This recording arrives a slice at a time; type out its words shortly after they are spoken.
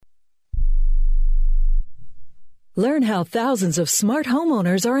Learn how thousands of smart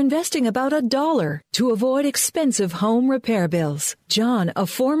homeowners are investing about $1 to avoid expensive home repair bills. John, a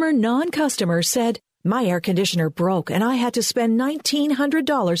former non-customer, said, "My air conditioner broke and I had to spend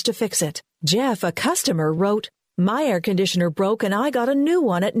 $1,900 to fix it." Jeff, a customer, wrote, "My air conditioner broke and I got a new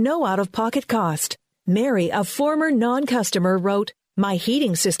one at no out-of-pocket cost." Mary, a former non-customer, wrote, "My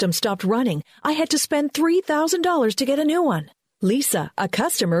heating system stopped running. I had to spend $3,000 to get a new one." Lisa, a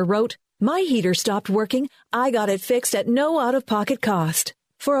customer, wrote, "My heater stopped working. I got it fixed at no out-of-pocket cost."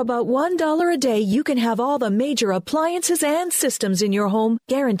 For about $1 a day, you can have all the major appliances and systems in your home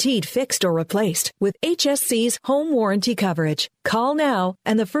guaranteed fixed or replaced with HSC's home warranty coverage. Call now,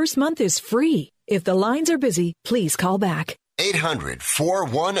 and the first month is free. If the lines are busy, please call back.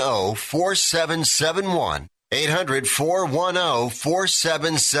 800-410-4771.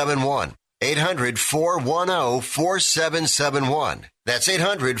 800-410-4771. 800-410-4771. That's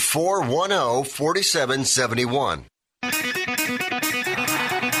 800-410-4771.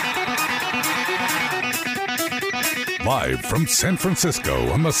 Live from San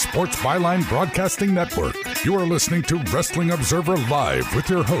Francisco on the Sports Byline Broadcasting Network, you are listening to Wrestling Observer Live with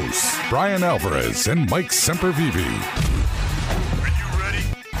your hosts, Bryan Alvarez and Mike Sempervive. Are you ready?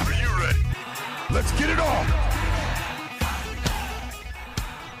 Are you ready? Let's get it on!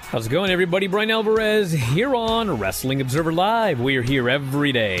 How's it going, everybody? Bryan Alvarez here on Wrestling Observer Live. We are here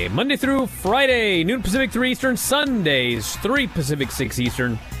every day, Monday through Friday, noon Pacific, 3 Eastern, Sundays, 3 Pacific, 6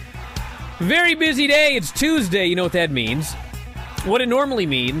 Eastern. Very busy day. It's Tuesday. You know what that means. What it normally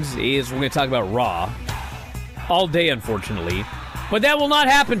means is we're going to talk about Raw all day, unfortunately. But that will not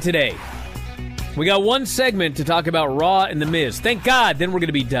happen today. We got one segment to talk about Raw and The Miz. Thank God, then we're going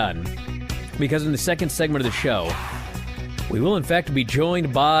to be done. Because in the second segment of the show, we will, in fact, be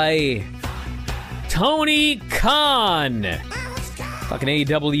joined by Tony Khan. Talking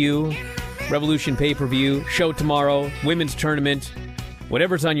AEW, Revolution pay-per-view, show tomorrow, women's tournament,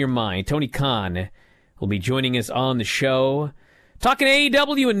 whatever's on your mind. Tony Khan will be joining us on the show. Talking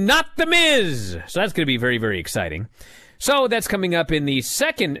AEW and not The Miz. So that's going to be very, very exciting. So that's coming up in the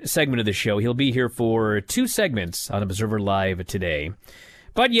second segment of the show. He'll be here for 2 segments on Observer Live today.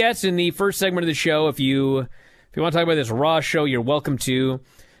 But yes, in the first segment of the show, if you want to talk about this Raw show, you're welcome to.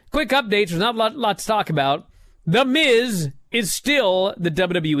 Quick updates. There's not a lot to talk about. The Miz is still the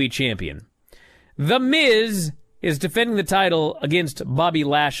WWE champion. The Miz is defending the title against Bobby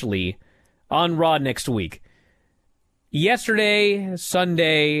Lashley on Raw next week. Yesterday,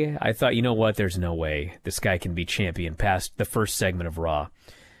 Sunday, I thought, you know what? There's no way this guy can be champion past the first segment of Raw.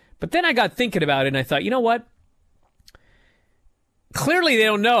 But then I got thinking about it, and I thought, you know what? Clearly they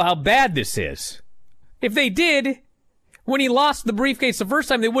don't know how bad this is. If they did, when he lost the briefcase the first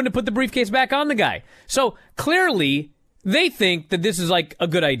time, they wouldn't have put the briefcase back on the guy. So clearly, they think that this is like a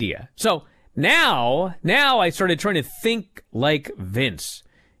good idea. So now I started trying to think like Vince.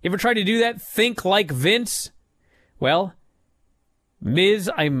 You ever tried to do that? Think like Vince? Well,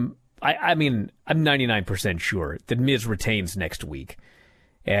 Miz, I'm 99% sure that Miz retains next week.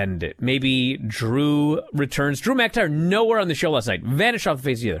 And maybe Drew returns. Drew McIntyre nowhere on the show last night. Vanished off the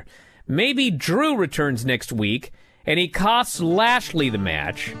face of the other. Maybe Drew returns next week, and he costs Lashley the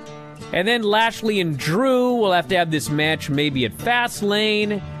match. And then Lashley and Drew will have to have this match maybe at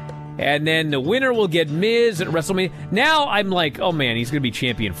Fastlane. And then the winner will get Miz at WrestleMania. Now I'm like, oh man, he's going to be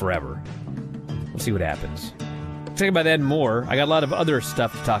champion forever. We'll see what happens. Talk about that and more. I got a lot of other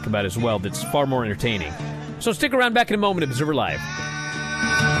stuff to talk about as well that's far more entertaining. So stick around. Back in a moment. Observer Live.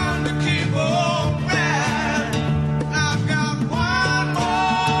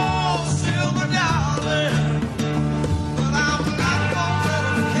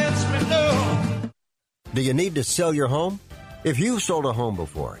 Do you need to sell your home? If you've sold a home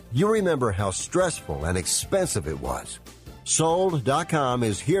before, you remember how stressful and expensive it was. Sold.com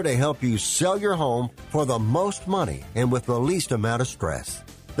is here to help you sell your home for the most money and with the least amount of stress.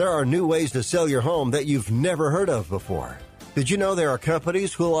 There are new ways to sell your home that you've never heard of before. Did you know there are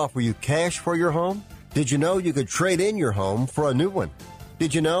companies who'll offer you cash for your home? Did you know you could trade in your home for a new one?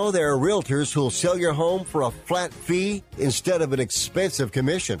 Did you know there are realtors who'll sell your home for a flat fee instead of an expensive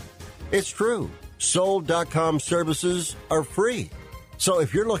commission? It's true. Sold.com services are free. So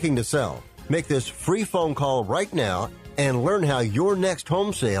if you're looking to sell, make this free phone call right now and learn how your next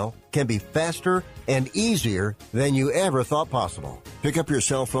home sale can be faster and easier than you ever thought possible. Pick up your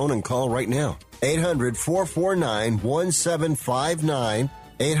cell phone and call right now. 800-449-1759.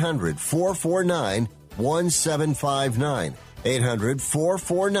 800-449-1759.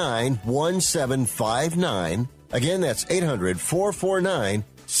 800-449-1759. Again, that's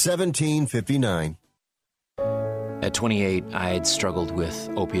 800-449-1759. At 28, I had struggled with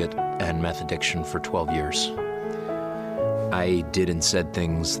opiate and meth addiction for 12 years. I did and said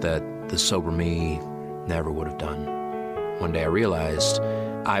things that the sober me never would have done. One day I realized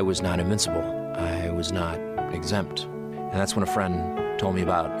I was not invincible. I was not exempt. And that's when a friend told me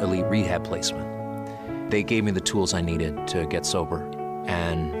about elite rehab placement. They gave me the tools I needed to get sober,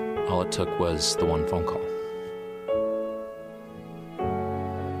 and all it took was the one phone call.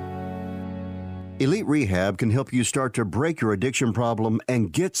 Elite Rehab can help you start to break your addiction problem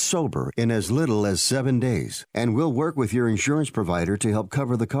and get sober in as little as 7 days. And we'll work with your insurance provider to help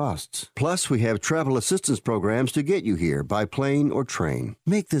cover the costs. Plus, we have travel assistance programs to get you here by plane or train.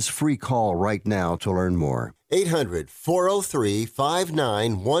 Make this free call right now to learn more.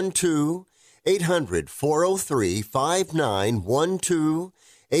 800-403-5912. 800-403-5912.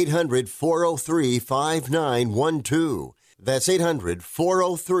 800-403-5912. That's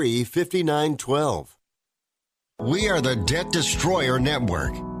 800-403-5912. We are the Debt Destroyer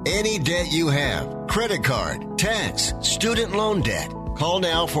Network. Any debt you have, credit card, tax, student loan debt, call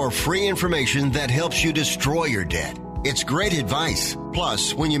now for free information that helps you destroy your debt. It's great advice.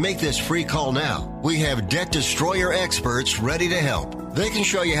 Plus, when you make this free call now, we have Debt Destroyer experts ready to help. They can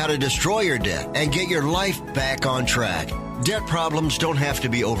show you how to destroy your debt and get your life back on track. Debt problems don't have to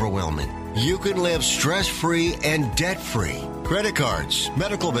be overwhelming. You can live stress-free and debt-free. Credit cards,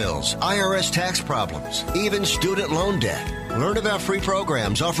 medical bills, IRS tax problems, even student loan debt. Learn about free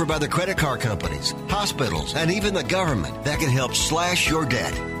programs offered by the credit card companies, hospitals, and even the government that can help slash your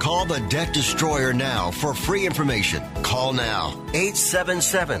debt. Call the Debt Destroyer now for free information. Call now.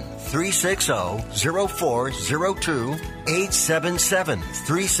 877-360-0402.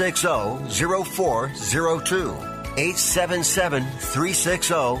 877-360-0402.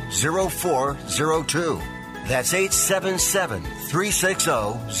 877-360-0402. That's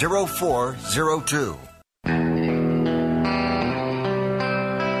 877-360-0402.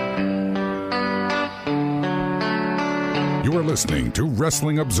 You are listening to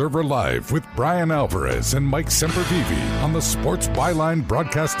Wrestling Observer Live with Bryan Alvarez and Mike Sempervive on the Sports Byline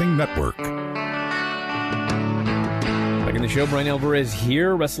Broadcasting Network. Back in the show, Bryan Alvarez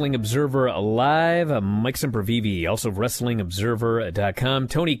here, Wrestling Observer Live. Mike Sempervive, also of WrestlingObserver.com.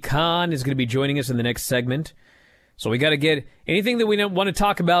 Tony Khan is going to be joining us in the next segment. So we got to get anything that we want to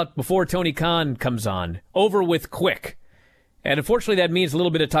talk about before Tony Khan comes on over with quick. And unfortunately, that means a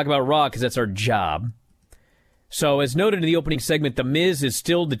little bit of talk about Raw because that's our job. So as noted in the opening segment, The Miz is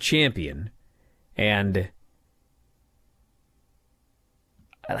still the champion. And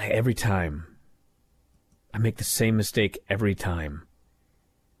every time, I make the same mistake every time.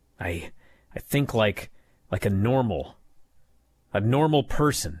 I think like a normal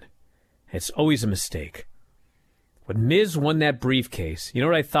person. It's always a mistake. When Miz won that briefcase, you know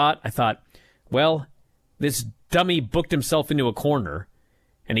what I thought? I thought, well, this dummy booked himself into a corner,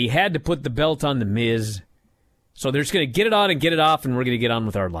 and he had to put the belt on the Miz, so they're just going to get it on and get it off, and we're going to get on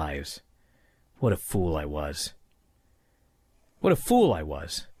with our lives. What a fool I was. What a fool I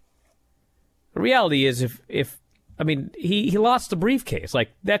was. The reality is, he lost the briefcase.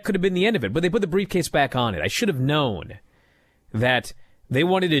 Like, that could have been the end of it, but they put the briefcase back on it. I should have known that they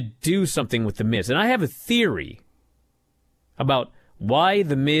wanted to do something with The Miz. And I have a theory about why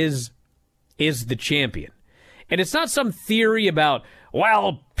The Miz is the champion. And it's not some theory about,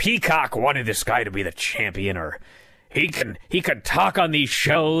 well, Peacock wanted this guy to be the champion, or he can talk on these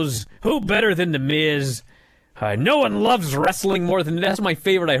shows. Who better than The Miz? No one loves wrestling more than... That's my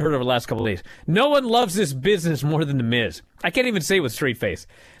favorite I heard over the last couple of days. No one loves this business more than The Miz. I can't even say it with a straight face.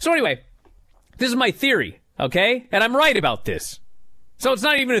 So anyway, this is my theory, okay? And I'm right about this. So it's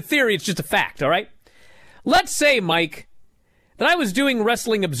not even a theory, it's just a fact, all right? Let's say, Mike, that I was doing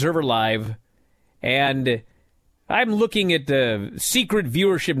Wrestling Observer Live, and I'm looking at the secret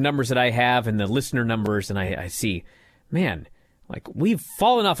viewership numbers that I have and the listener numbers, and I see, man, like, we've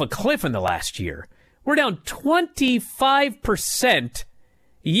fallen off a cliff in the last year. We're down 25%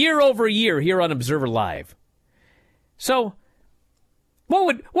 year over year here on Observer Live. So,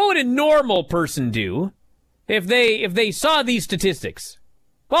 what would a normal person do if they saw these statistics?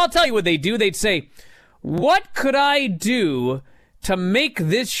 Well, I'll tell you what they do. They'd say, what could I do to make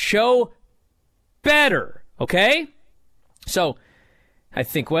this show better? Okay? So, I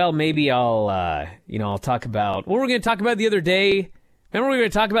think, well, maybe I'll talk about what we were going to talk about the other day. Remember we were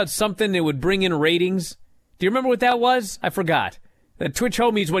going to talk about something that would bring in ratings? Do you remember what that was? I forgot. The Twitch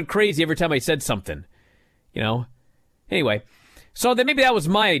homies went crazy every time I said something. You know? Anyway, so then maybe that was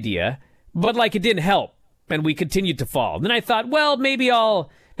my idea, but like it didn't help, and we continued to fall. Then I thought, well, maybe I'll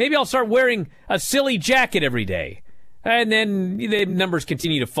start wearing a silly jacket every day. And then the numbers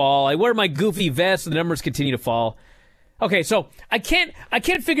continue to fall. I wear my goofy vest, and the numbers continue to fall. Okay, so I can't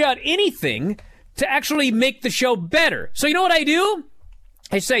figure out anything to actually make the show better. So you know what I do?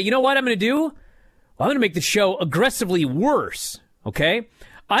 I say, you know what I'm going to do? Well, I'm going to make the show aggressively worse, okay?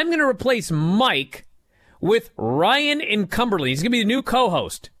 I'm going to replace Mike with Ryan in Cumberland. He's going to be the new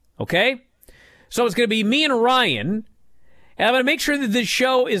co-host, okay? So it's going to be me and Ryan, and I'm going to make sure that this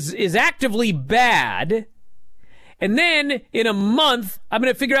show is actively bad. And then, in a month, I'm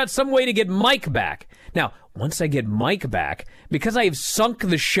going to figure out some way to get Mike back. Now, once I get Mike back, because I've sunk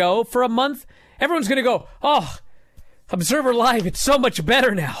the show for a month, everyone's going to go, oh, Observer Live, it's so much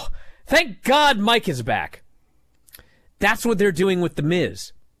better now. Thank God Mike is back. That's what they're doing with The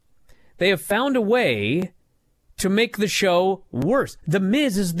Miz. They have found a way to make the show worse. The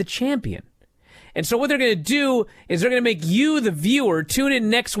Miz is the champion. And so what they're going to do is they're going to make you, the viewer, tune in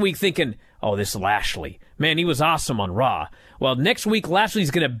next week thinking, oh, this Lashley, man, he was awesome on Raw. Well, next week,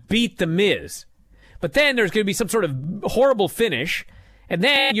 Lashley's going to beat The Miz. But then there's going to be some sort of horrible finish, and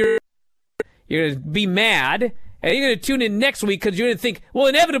then you're going to be mad, and you're going to tune in next week because you're going to think, well,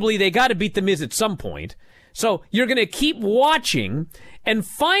 inevitably, they got to beat The Miz at some point. So you're going to keep watching, and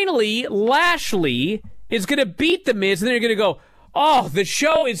finally, Lashley is going to beat The Miz, and then you're going to go, oh, the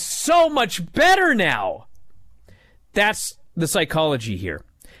show is so much better now. That's the psychology here.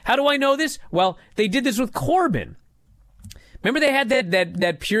 How do I know this? Well, they did this with Corbin. Remember they had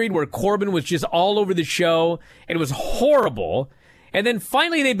that period where Corbin was just all over the show, and it was horrible. And then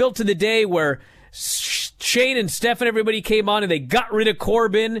finally they built to the day where Shane and Steph and everybody came on, and they got rid of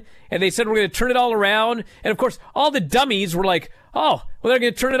Corbin, and they said, we're going to turn it all around. And, of course, all the dummies were like, oh, well, they're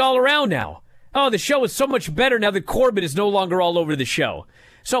going to turn it all around now. Oh, the show is so much better now that Corbin is no longer all over the show.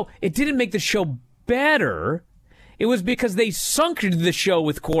 So it didn't make the show better. It was because they sunk the show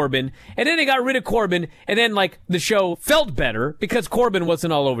with Corbin, and then they got rid of Corbin, and then, the show felt better because Corbin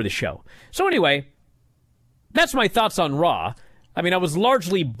wasn't all over the show. So anyway, that's my thoughts on Raw. I mean, I was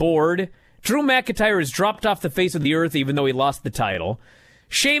largely bored. Drew McIntyre has dropped off the face of the earth even though he lost the title.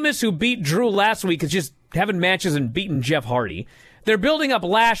 Sheamus, who beat Drew last week, is just having matches and beating Jeff Hardy. They're building up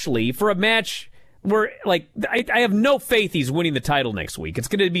Lashley for a match where, I have no faith he's winning the title next week. It's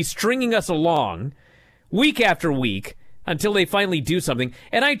going to be stringing us along week after week until they finally do something.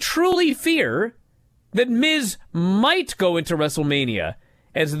 And I truly fear that Miz might go into WrestleMania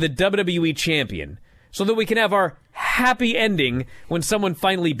as the WWE champion so that we can have our happy ending when someone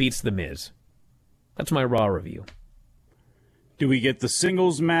finally beats The Miz. That's my Raw review. Do we get the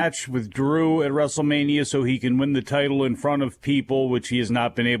singles match with Drew at WrestleMania so he can win the title in front of people, which he has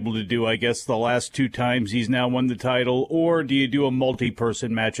not been able to do, I guess, the last 2 times he's now won the title? Or do you do a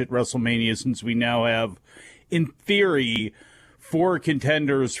multi-person match at WrestleMania since we now have, in theory, 4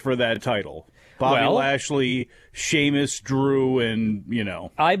 contenders for that title? Bobby Lashley, Sheamus, Drew, and,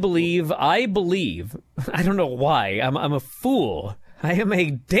 I believe, I don't know why, I'm a fool. I am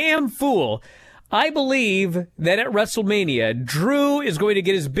a damn fool. I believe that at WrestleMania, Drew is going to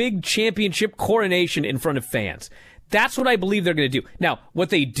get his big championship coronation in front of fans. That's what I believe they're going to do. Now, what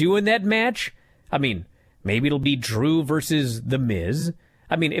they do in that match, I mean, maybe it'll be Drew versus The Miz.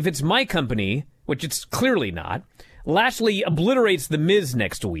 I mean, if it's my company, which it's clearly not, Lashley obliterates The Miz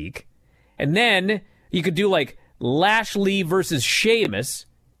next week. And then you could do Lashley versus Sheamus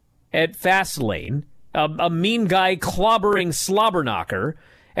at Fastlane, a mean guy clobbering slobberknocker.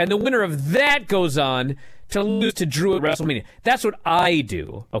 And the winner of that goes on to lose to Drew at WrestleMania. That's what I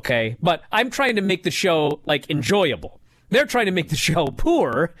do, okay? But I'm trying to make the show, enjoyable. They're trying to make the show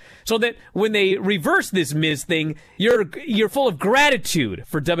poor so that when they reverse this Miz thing, you're full of gratitude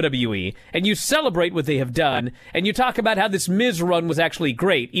for WWE, and you celebrate what they have done, and you talk about how this Miz run was actually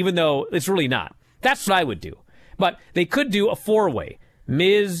great, even though it's really not. That's what I would do. But they could do a 4-way.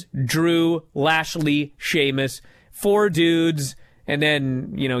 Miz, Drew, Lashley, Sheamus, 4 dudes, and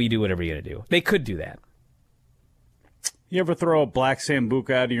then, you do whatever you're going to do. They could do that. You ever throw a black Sambuca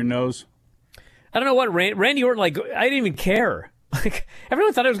out of your nose? I don't know what, Randy Orton, I didn't even care.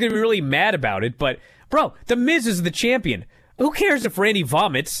 Everyone thought I was going to be really mad about it, but, bro, The Miz is the champion. Who cares if Randy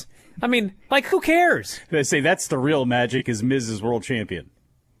vomits? I mean, who cares? They say that's the real magic is Miz is world champion.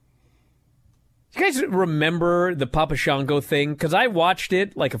 You guys remember the Papa Shango thing? Because I watched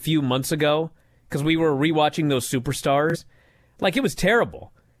it, a few months ago, because we were rewatching those Superstars. It was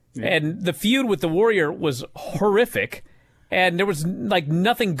terrible. Yeah. And the feud with the Warrior was horrific, and there was,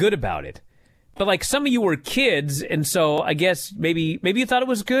 nothing good about it. But, some of you were kids, and so I guess maybe you thought it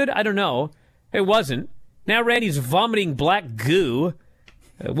was good? I don't know. It wasn't. Now Randy's vomiting black goo.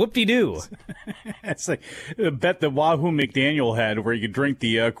 Whoop-de-doo. It's a bet that Wahoo McDaniel had where you could drink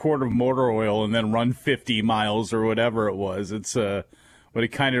the quart of motor oil and then run 50 miles or whatever it was. It's what it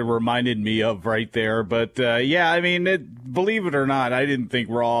kind of reminded me of right there. But, believe it or not, I didn't think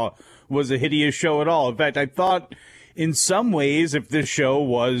Raw was a hideous show at all. In fact, I thought in some ways if this show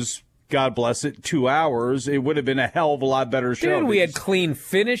was, God bless it, 2 hours, it would have been a hell of a lot better show. Dude, we had clean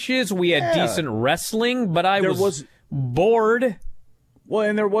finishes, we had decent wrestling, but I was bored. Well,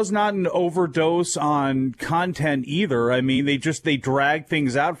 and there was not an overdose on content either. I mean, they dragged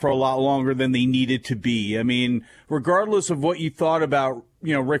things out for a lot longer than they needed to be. I mean, regardless of what you thought about,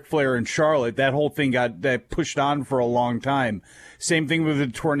 Ric Flair and Charlotte, that whole thing got pushed on for a long time. Same thing with the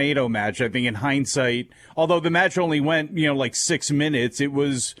tornado match. I think in hindsight, although the match only went, like 6 minutes, it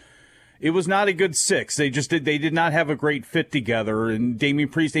was not a good 6. They did not have a great fit together. And Damian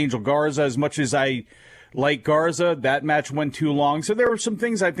Priest, Angel Garza, as much as I like Garza, that match went too long. So there were some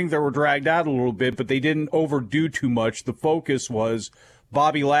things I think that were dragged out a little bit, but they didn't overdo too much. The focus was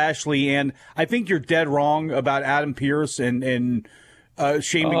Bobby Lashley, and I think you're dead wrong about Adam Pearce and Shane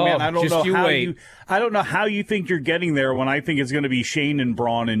McMahon. I don't know how you think you're getting there when I think it's going to be Shane and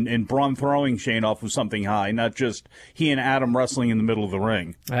Braun and Braun throwing Shane off of something high, not just he and Adam wrestling in the middle of the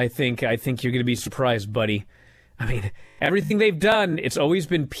ring. I think you're going to be surprised, buddy. I mean, everything they've done, it's always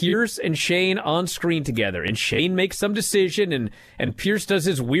been Pierce and Shane on screen together. And Shane makes some decision, and Pierce does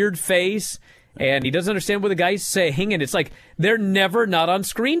his weird face, and he doesn't understand what the guy's saying, and it's like they're never not on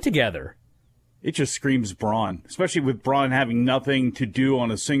screen together. It just screams Braun, especially with Braun having nothing to do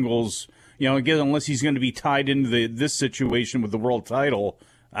on a singles, again, unless he's going to be tied into this situation with the world title.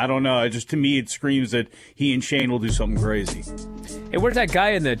 I don't know. To me, it screams that he and Shane will do something crazy. Hey, where's that guy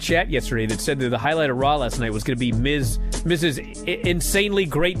in the chat yesterday that said that the highlight of Raw last night was going to be Miz's insanely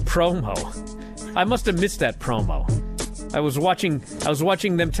great promo? I must have missed that promo. I was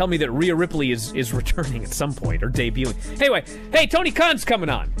watching them tell me that Rhea Ripley is returning at some point or debuting. Anyway, hey, Tony Khan's coming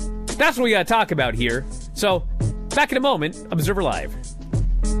on. That's what we got to talk about here. So, back in a moment, Observer Live.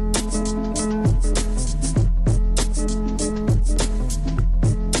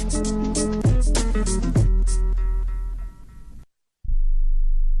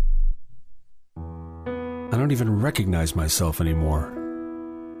 I don't even recognize myself anymore.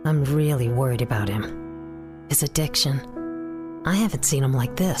 I'm really worried about him. His addiction. I haven't seen him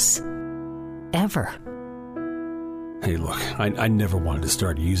like this. Ever. Hey, look, I never wanted to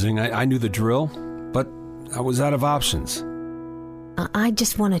start using. I knew the drill, but I was out of options. I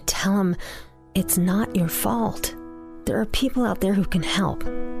just want to tell him it's not your fault. There are people out there who can help.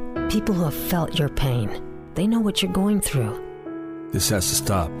 People who have felt your pain. They know what you're going through. This has to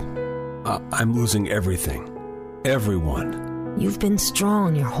stop. I'm losing everything. Everyone. You've been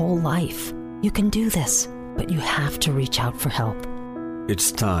strong your whole life. You can do this, but you have to reach out for help.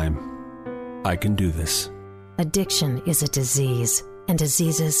 It's time. I can do this. Addiction is a disease, and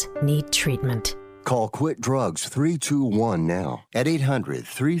diseases need treatment. Call Quit Drugs 321 now at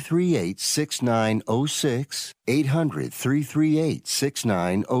 800-338-6906.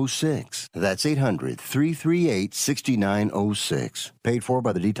 800-338-6906. That's 800-338-6906. Paid for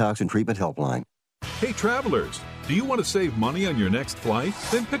by the Detox and Treatment Helpline. Hey, travelers, do you want to save money on your next flight?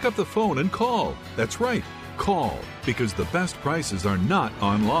 Then pick up the phone and call. That's right, call, because the best prices are not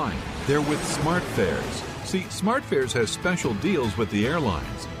online. They're with SmartFares. See, SmartFares has special deals with the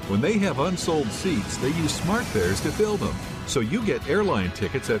airlines. When they have unsold seats, they use SmartFares to fill them. So you get airline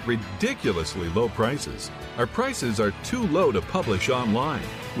tickets at ridiculously low prices. Our prices are too low to publish online.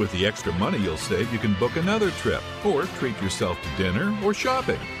 With the extra money you'll save, you can book another trip or treat yourself to dinner or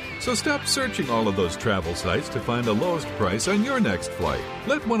shopping. So stop searching all of those travel sites to find the lowest price on your next flight.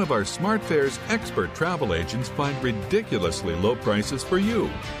 Let one of our SmartFares expert travel agents find ridiculously low prices for you.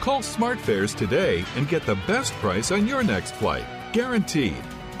 Call SmartFares today and get the best price on your next flight. Guaranteed.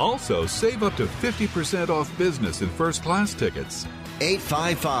 Also, save up to 50% off business and first class tickets.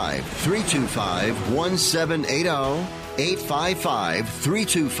 855-325-1780.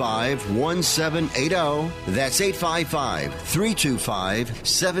 855-325-1780. That's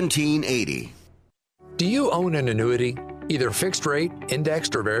 855-325-1780. Do you own an annuity, either fixed rate,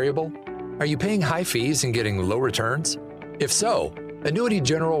 indexed, or variable? Are you paying high fees and getting low returns? If so, Annuity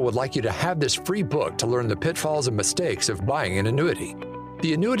General would like you to have this free book to learn the pitfalls and mistakes of buying an annuity.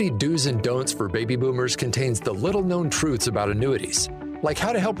 The Annuity Do's and Don'ts for Baby Boomers contains the little-known truths about annuities, like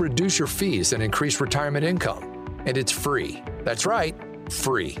how to help reduce your fees and increase retirement income. And it's free. That's right,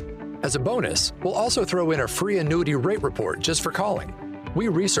 free. As a bonus, we'll also throw in a free annuity rate report just for calling. We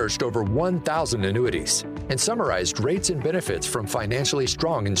researched over 1,000 annuities and summarized rates and benefits from financially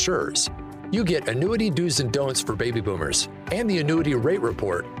strong insurers. You get Annuity Do's and Don'ts for Baby Boomers and the Annuity Rate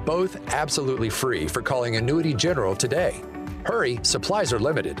Report, both absolutely free for calling Annuity General today. Hurry, supplies are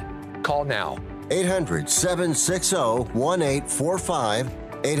limited. Call now. 800-760-1845.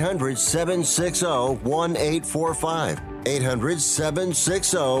 800-760-1845.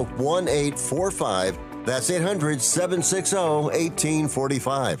 800-760-1845. That's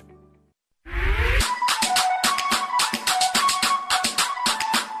 800-760-1845.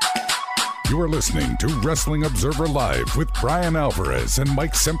 You are listening to Wrestling Observer Live with Bryan Alvarez and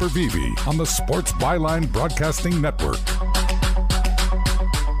Mike Sempervive on the Sports Byline Broadcasting Network.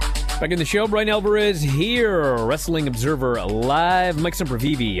 Back in the show, Bryan Alvarez here, Wrestling Observer Live. Mike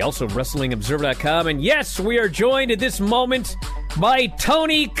Sempervive, also WrestlingObserver.com. And yes, we are joined at this moment by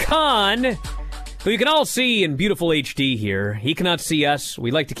Tony Khan, who you can all see in beautiful HD here. He cannot see us.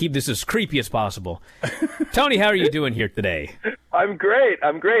 We like to keep this as creepy as possible. Tony, how are you doing here today? I'm great.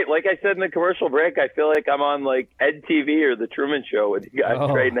 Like I said in the commercial break, I feel like I'm on like Ed TV or the Truman Show with you guys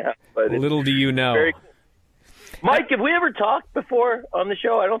right now. But little do you know. Very cool. Mike, have we ever talked before on the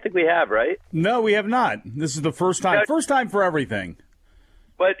show? I don't think we have, right? No, we have not. This is the first time. First time for everything.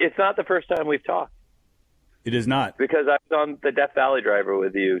 But it's not the first time we've talked. It is not. Because I was on the Death Valley Driver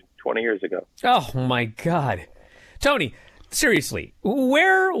with you 20 years ago. Oh, my God. Tony, seriously,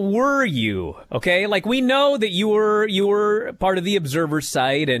 where were you? Okay, like we know that you were part of the Observer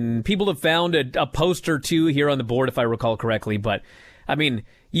site, and people have found a post or two here on the board, if I recall correctly. But, I mean,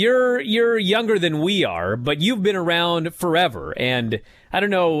 you're younger than we are, but you've been around forever. And I don't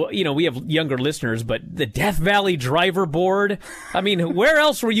know, we have younger listeners, but the Death Valley Driver board, I mean, where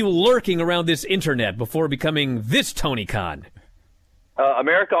else were you lurking around this internet before becoming this Tony Khan?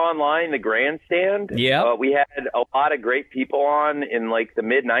 America Online, the Grandstand. Yeah. We had a lot of great people on in like the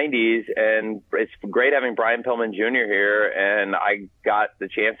mid-'90s, and it's great having Brian Pillman Jr. here. And I got the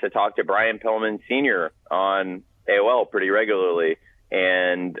chance to talk to Brian Pillman Sr. on AOL pretty regularly,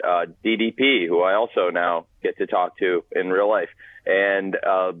 and DDP, who I also now get to talk to in real life. And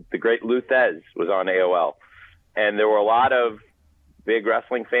the great Lou Thez was on AOL. And there were a lot of big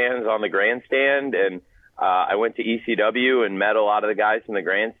wrestling fans on the Grandstand, and I went to ECW and met a lot of the guys from the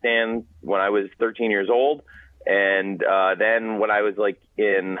Grandstand when I was 13 years old. And then when I was like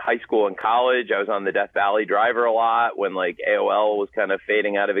in high school and college, I was on the Death Valley Driver a lot when like AOL was kind of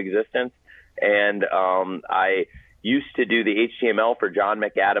fading out of existence. And I used to do the HTML for John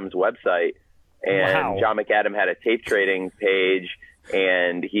McAdam's website. And wow. John McAdam had a tape trading page,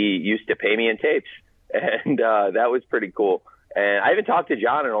 and he used to pay me in tapes. And that was pretty cool. And I haven't talked to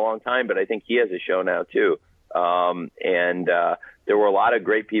John in a long time, but I think he has a show now too. And there were a lot of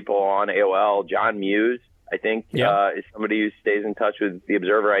great people on AOL. John Muse, I think, is somebody who stays in touch with the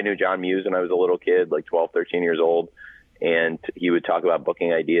Observer. I knew John Muse when I was a little kid, like 12, 13 years old. And he would talk about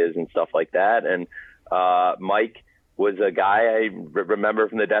booking ideas and stuff like that. And Mike was a guy I remember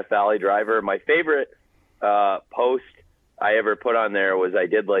from the Death Valley Driver. My favorite post I ever put on there was I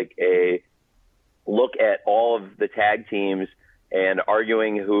did like a look at all of the tag teams and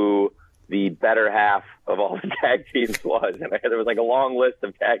arguing who the better half of all the tag teams was. And there was like a long list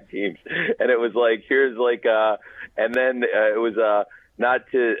of tag teams, and it was like, here's like, and then it was not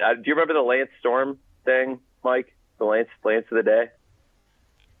to, do you remember the Lance Storm thing, Mike? The Lance of the Day?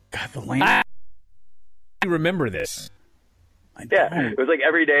 God, the Lance. I remember this. Yeah, it was like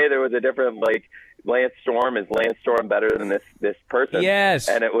every day there was a different, like, Lance Storm. Is Lance Storm better than this person? Yes.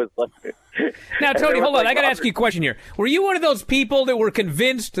 And it was like... Now, Tony, hold on. I got to ask you a question here. Were you one of those people that were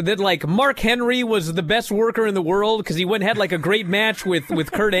convinced that, like, Mark Henry was the best worker in the world because he went and had, like, a great match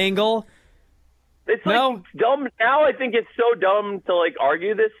with Kurt Angle? It's, like, dumb. Now I think it's so dumb to, like,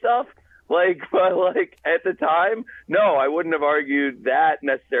 argue this stuff. Like, but, like, at the time, no, I wouldn't have argued that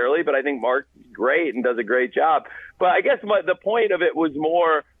necessarily, but I think Mark's great and does a great job. But I guess the point of it was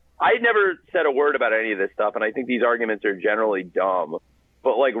more, I never said a word about any of this stuff, and I think these arguments are generally dumb.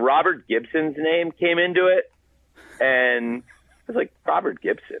 But, like, Robert Gibson's name came into it, and I was like, Robert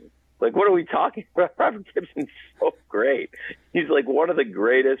Gibson? Like, what are we talking about? Robert Gibson's so great. He's, like, one of the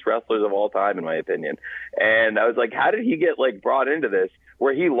greatest wrestlers of all time, in my opinion. And I was like, how did he get, like, brought into this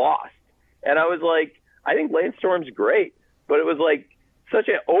where he lost? And I was like, I think Lance Storm's great. But it was, like, such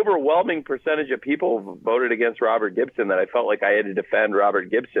an overwhelming percentage of people voted against Robert Gibson that I felt like I had to defend Robert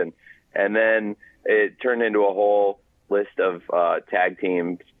Gibson. And then it turned into a whole list of tag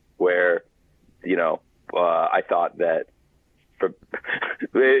teams where, I thought that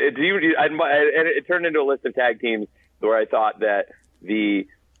it turned into a list of tag teams where I thought that the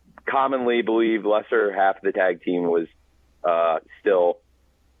commonly believed lesser half of the tag team was still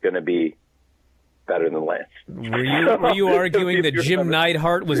going to be better than Lance. Were you arguing that Jim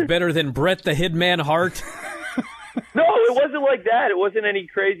Neidhart was better than Bret the Hitman Hart? No, it it wasn't like that. It wasn't any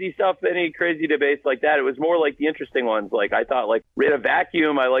crazy stuff, any crazy debates like that. It was more like the interesting ones. Like I thought, like in a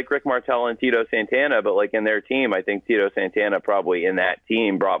vacuum, I like Rick Martel and Tito Santana, but like in their team, I think Tito Santana probably in that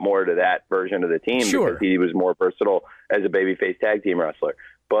team brought more to that version of the team because he was more versatile as a babyface tag team wrestler.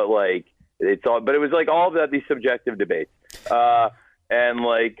 But like it was like all of these subjective debates. And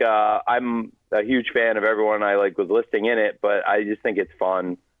like I'm a huge fan of everyone I like was listing in it, but I just think it's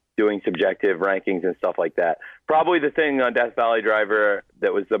fun doing subjective rankings and stuff like that. Probably the thing on Death Valley Driver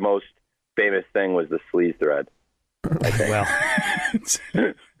that was the most famous thing was the sleaze thread. Well,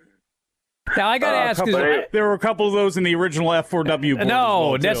 now I got to ask. There were a couple of those in the original F4W board.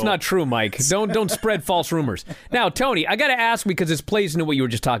 No, that's not true, Mike. Don't spread false rumors. Now, Tony, I got to ask because this plays into what you were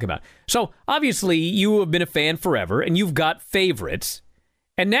just talking about. So obviously, you have been a fan forever, and you've got favorites,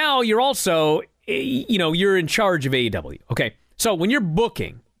 and now you're also, you're in charge of AEW. Okay, so when you're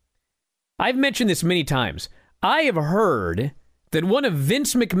booking, I've mentioned this many times. I have heard that one of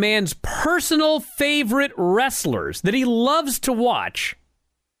Vince McMahon's personal favorite wrestlers that he loves to watch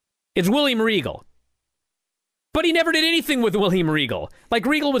is William Regal. But he never did anything with William Regal. Like,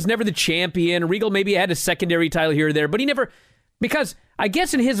 Regal was never the champion. Regal maybe had a secondary title here or there, but he never... Because I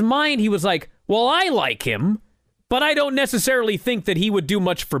guess in his mind, he was like, well, I like him, but I don't necessarily think that he would do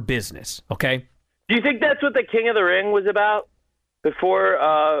much for business, okay? Do you think that's what the King of the Ring was about?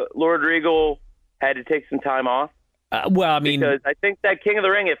 Before Lord Regal had to take some time off? Well, I mean... Because I think that King of the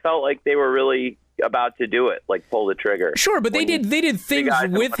Ring, it felt like they were really about to do it, like pull the trigger. Sure, but they did things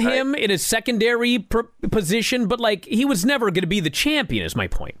with him in a secondary position, but like he was never going to be the champion, is my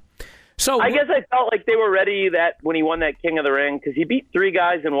point. So I guess I felt like they were ready that when he won that King of the Ring, because he beat 3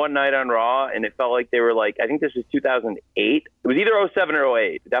 guys in one night on Raw, and it felt like they were like, I think this was 2008. It was either 07 or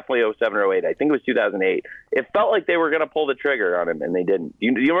 08. Definitely 07 or 08. I think it was 2008. It felt like they were going to pull the trigger on him, and they didn't. Do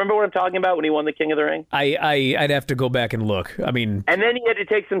you remember what I'm talking about when he won the King of the Ring? I'd have to go back and look. I mean... And then he had to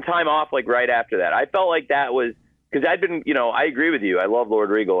take some time off, like, right after that. I felt like that was... Because I'd been, I agree with you. I love Lord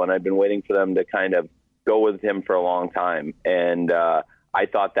Regal, and I'd been waiting for them to kind of go with him for a long time. And I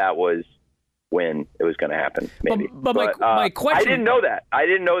thought that was when it was going to happen, maybe. But my question... I didn't know that. I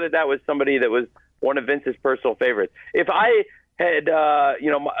didn't know that was somebody that was one of Vince's personal favorites. If I had,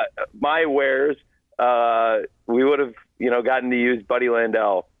 my wares, we would have, gotten to use Buddy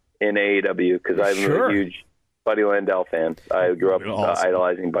Landel in AEW because I'm a huge Buddy Landel fan. I grew up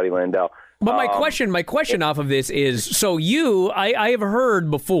idolizing Buddy Landel. But my question off of this is, so I have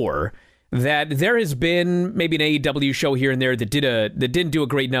heard before that there has been maybe an AEW show here and there that didn't do a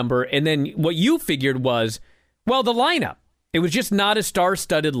great number, and then what you figured was, well, the lineup. It was just not a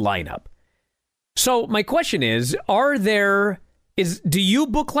star-studded lineup. So my question is, do you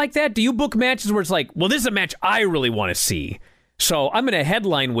book like that? Do you book matches where it's like, well, this is a match I really want to see, so I'm going to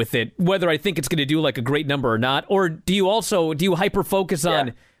headline with it, whether I think it's going to do like a great number or not? Or do you hyper-focus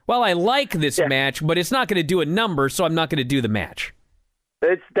on, well, I like this match, but it's not going to do a number, so I'm not going to do the match?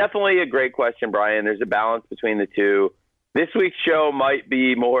 It's definitely a great question, Brian. There's a balance between the two. This week's show might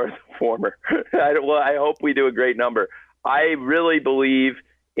be more the former. I hope we do a great number. I really believe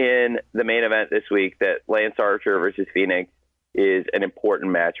in the main event this week that Lance Archer versus Phoenix is an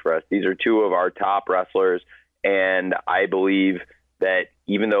important match for us. These are 2 of our top wrestlers, and I believe that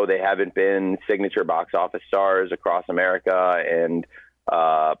even though they haven't been signature box office stars across America and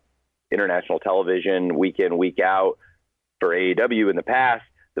international television week in, week out, for AEW in the past,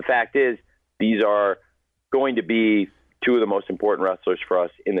 the fact is these are going to be 2 of the most important wrestlers for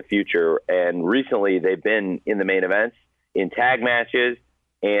us in the future. And recently they've been in the main events in tag matches.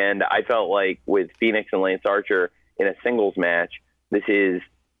 And I felt like with Phoenix and Lance Archer in a singles match, this is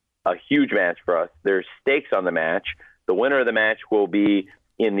a huge match for us. There's stakes on the match. The winner of the match will be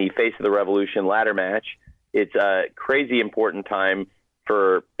in the Face of the Revolution ladder match. It's a crazy important time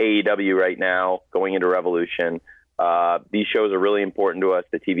for AEW right now going into Revolution. These shows are really important to us.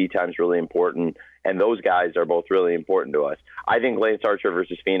 The TV time's really important, and those guys are both really important to us. I think Lance Archer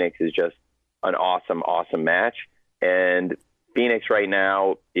versus Phoenix is just an awesome, awesome match. And Phoenix right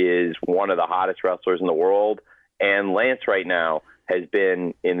now is one of the hottest wrestlers in the world, and Lance right now has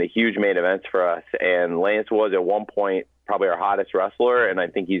been in the huge main events for us. And Lance was at one point probably our hottest wrestler, and I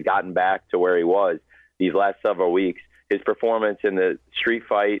think he's gotten back to where he was these last several weeks. His performance in the street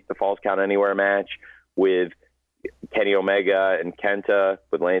fight, the Falls Count Anywhere match with Kenny Omega and Kenta,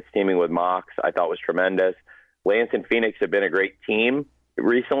 with Lance teaming with Mox, I thought was tremendous. Lance and Phoenix have been a great team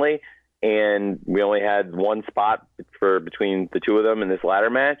recently, and we only had one spot between the 2 of them in this ladder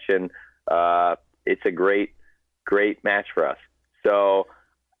match, and it's a great match for us. So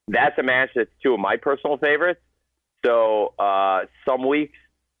that's a match that's 2 of my personal favorites. So some weeks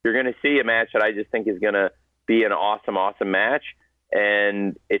you're going to see a match that I just think is going to be an awesome, awesome match.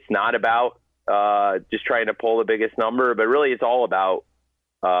 And it's not about just trying to pull the biggest number, but really it's all about,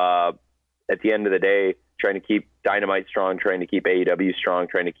 at the end of the day, trying to keep Dynamite strong, trying to keep AEW strong,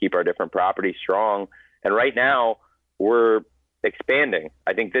 trying to keep our different properties strong. And right now we're expanding.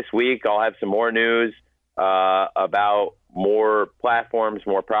 I think this week I'll have some more news about more platforms,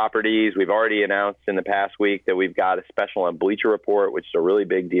 more properties. We've already announced in the past week that we've got a special on Bleacher Report, which is a really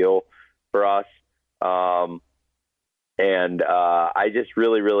big deal for us. And I just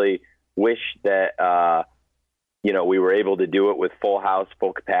really, really wish that, we were able to do it with full house,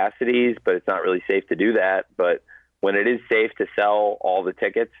 full capacities, but it's not really safe to do that. But when it is safe to sell all the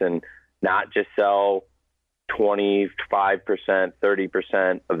tickets and not just sell 25%,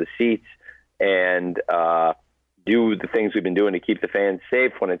 30% of the seats and do the things we've been doing to keep the fans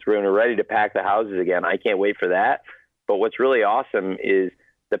safe when it's really ready to pack the houses again, I can't wait for that. But what's really awesome is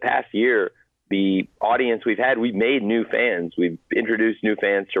the past year, the audience we've had, we've made new fans. We've introduced new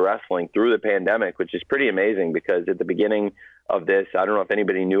fans to wrestling through the pandemic, which is pretty amazing because at the beginning of this, I don't know if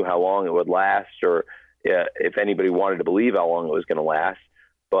anybody knew how long it would last or if anybody wanted to believe how long it was going to last.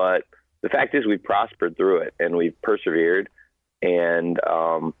 But the fact is we've prospered through it and we've persevered and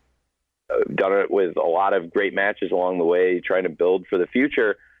done it with a lot of great matches along the way, trying to build for the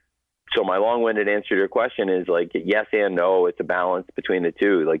future. So my long-winded answer to your question is like, yes and no, it's a balance between the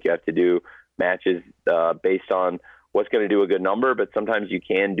two. Like you have to do matches based on what's going to do a good number, but sometimes you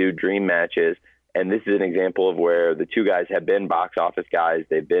can do dream matches. And this is an example of where the two guys have been box office guys.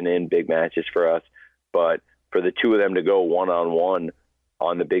 They've been in big matches for us, but for the two of them to go one-on-one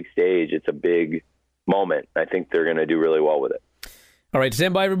on the big stage, it's a big moment. I think they're going to do really well with it. All right,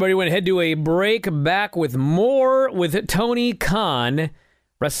 stand by, everybody. We're going to head to a break. Back with more with Tony Khan,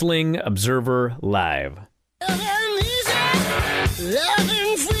 Wrestling Observer Live.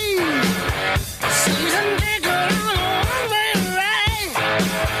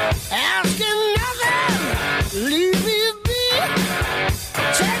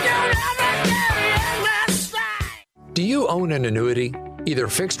 Do you own an annuity, either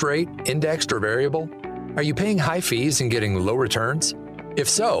fixed rate, indexed, or variable? Are you paying high fees and getting low returns? If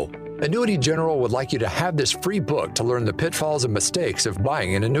so, Annuity General would like you to have this free book to learn the pitfalls and mistakes of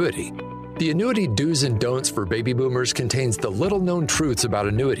buying an annuity. The Annuity Do's and Don'ts for Baby Boomers contains the little-known truths about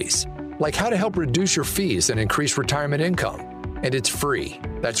annuities, like how to help reduce your fees and increase retirement income. And it's free.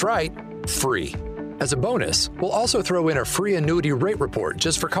 That's right, free. As a bonus, we'll also throw in a free annuity rate report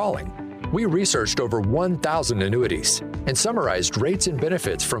just for calling. We researched over 1,000 annuities and summarized rates and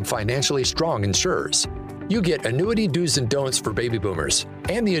benefits from financially strong insurers. You get Annuity Do's and Don'ts for Baby Boomers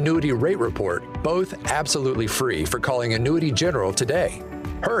and the Annuity Rate Report, both absolutely free for calling Annuity General today.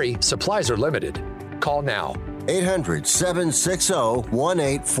 Hurry, supplies are limited. Call now.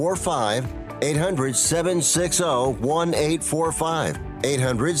 800-760-1845. 800-760-1845.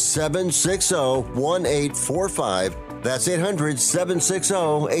 800-760-1845. That's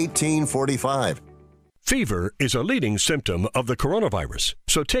 800-760-1845. Fever is a leading symptom of the coronavirus,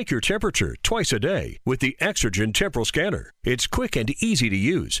 so take your temperature twice a day with the Exergen Temporal Scanner. It's quick and easy to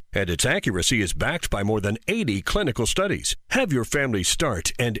use, and its accuracy is backed by more than 80 clinical studies. Have your family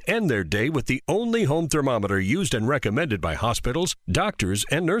start and end their day with the only home thermometer used and recommended by hospitals, doctors,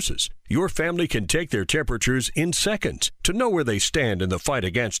 and nurses. Your family can take their temperatures in seconds to know where they stand in the fight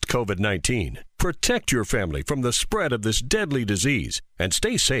against COVID-19. Protect your family from the spread of this deadly disease and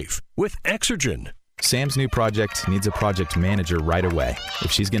stay safe with Exergen. Sam's new project needs a project manager right away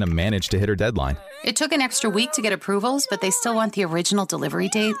if she's going to manage to hit her deadline. It took an extra week to get approvals, but they still want the original delivery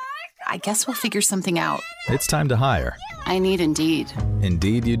date. I guess we'll figure something out. It's time to hire. I need Indeed.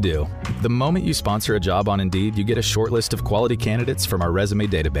 Indeed you do. The moment you sponsor a job on Indeed, you get a short list of quality candidates from our resume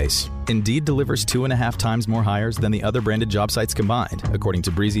database. Indeed delivers 2.5 times more hires than the other branded job sites combined, according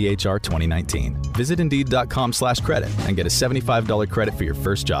to Breezy HR 2019. Visit Indeed.com/credit and get a $75 credit for your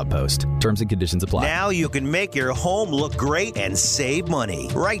first job post. Terms and conditions apply. Now you can make your home look great and save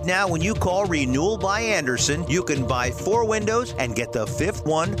money. Right now, when you call Renewal by Anderson, you can buy 4 windows and get the 5th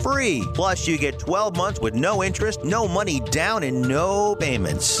one free. Plus, you get 12 months with no interest, no money down, and no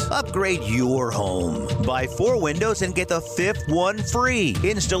payments. Upgrade your home. Buy 4 windows and get the 5th one free.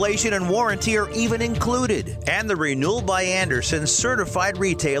 Installation and warranty are even included. And the Renewal by Anderson certified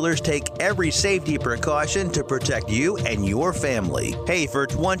retailers take every safety precaution to protect you and your family. Hey, for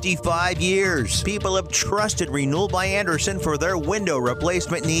 25 years, people have trusted Renewal by Anderson for their window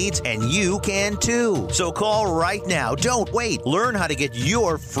replacement needs, and you can too. So call right now. Don't wait. Learn how to get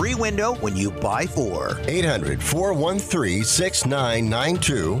your free window when you buy 4. 800-410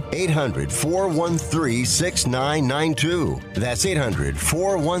 800-413-6992. 800-413-6992. That's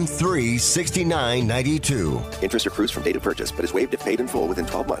 800-413-6992. Interest accrues from date of purchase, but is waived if paid in full within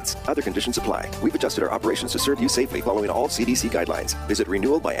 12 months. Other conditions apply. We've adjusted our operations to serve you safely following all CDC guidelines. Visit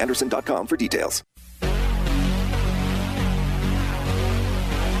renewalbyanderson.com for details.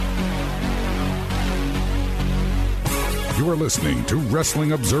 You are listening to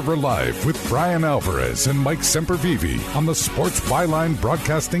Wrestling Observer Live with Bryan Alvarez and Mike Sempervive on the Sports Byline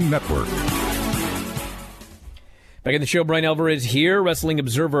Broadcasting Network. Back in the show, Bryan Alvarez here, Wrestling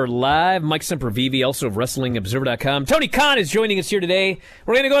Observer Live. Mike Sempervive, also of WrestlingObserver.com. Tony Khan is joining us here today.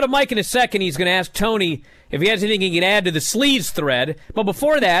 We're going to go to Mike in a second. He's going to ask Tony if he has anything he can add to the sleaze thread. But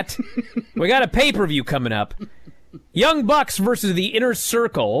before that, we got a pay-per-view coming up. Young Bucks versus the Inner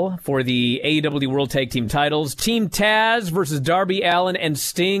Circle for the AEW World Tag Team titles. Team Taz versus Darby Allin and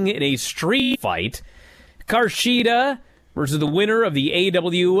Sting in a street fight. Karshida versus the winner of the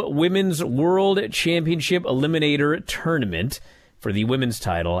AEW Women's World Championship Eliminator Tournament for the women's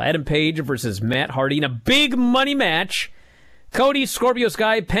title. Adam Page versus Matt Hardy in a big money match. Cody, Scorpio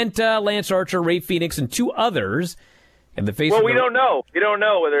Sky, Penta, Lance Archer, Ray Phoenix, and two others. And the face. Well, we don't know. We don't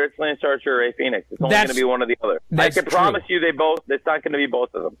know whether it's Lance Archer or Ray Phoenix. It's only going to be one or the other. I can promise you they both. It's not going to be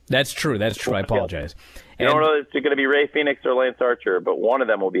both of them. That's true. That's true. I apologize. You don't know if it's going to be Ray Phoenix or Lance Archer, but one of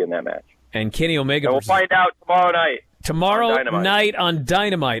them will be in that match. And Kenny Omega. And we'll find out tomorrow night. Tomorrow night on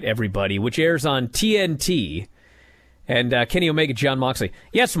Dynamite, everybody, which airs on TNT. And Kenny Omega, John Moxley.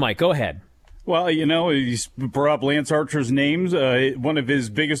 Yes, Mike, go ahead. Well, you know, he's brought up Lance Archer's names. One of his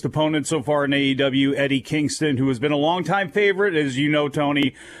biggest opponents so far in AEW, Eddie Kingston, who has been a longtime favorite. As you know,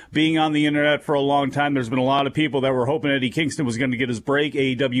 Tony, being on the internet for a long time, there's been a lot of people that were hoping Eddie Kingston was going to get his break.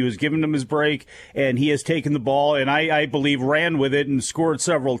 AEW has given him his break, and he has taken the ball, and I believe ran with it and scored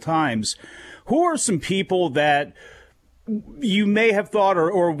several times. Who are some people that you may have thought,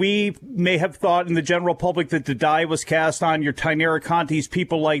 or we may have thought in the general public, that the die was cast on? Your Tainara Contis,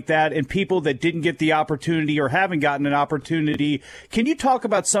 people like that, and people that didn't get the opportunity or haven't gotten an opportunity. Can you talk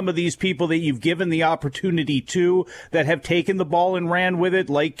about some of these people that you've given the opportunity to that have taken the ball and ran with it,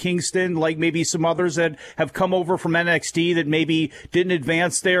 like Kingston, like maybe some others that have come over from NXT that maybe didn't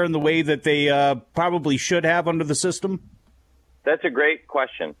advance there in the way that they probably should have under the system? That's a great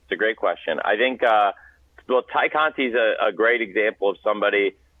question. It's a great question. I think well, Ty Conti's a great example of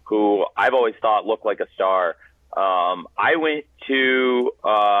somebody who I've always thought looked like a star. I went to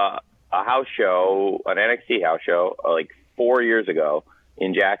a house show, an NXT house show, like 4 years ago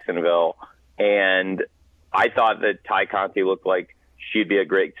in Jacksonville, and I thought that Ty Conti looked like she'd be a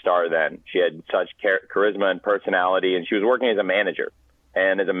great star then. She had such charisma and personality, and she was working as a manager.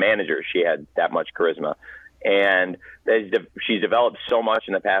 And as a manager, she had that much charisma. And she's developed so much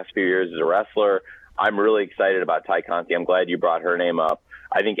in the past few years as a wrestler. I'm really excited about Ty Conti. I'm glad you brought her name up.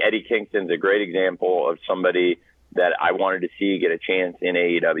 I think Eddie Kingston's a great example of somebody that I wanted to see get a chance in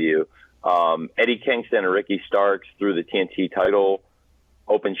AEW. Eddie Kingston and Ricky Starks through the TNT title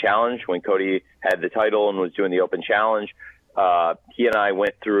open challenge when Cody had the title and was doing the open challenge. He and I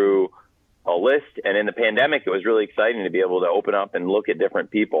went through a list, and in the pandemic, it was really exciting to be able to open up and look at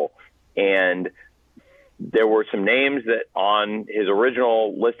different people. And there were some names that on his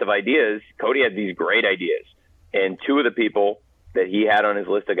original list of ideas, Cody had these great ideas. And two of the people that he had on his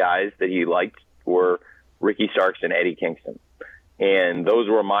list of guys that he liked were Ricky Starks and Eddie Kingston. And those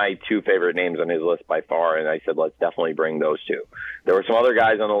were my two favorite names on his list by far. And I said, let's definitely bring those two. There were some other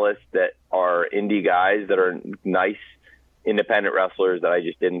guys on the list that are indie guys that are nice independent wrestlers that I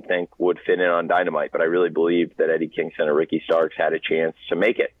just didn't think would fit in on Dynamite. But I really believed that Eddie Kingston and Ricky Starks had a chance to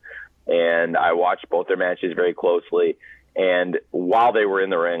make it. And I watched both their matches very closely. And while they were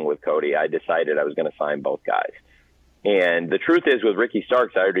in the ring with Cody, I decided I was going to sign both guys. And the truth is, with Ricky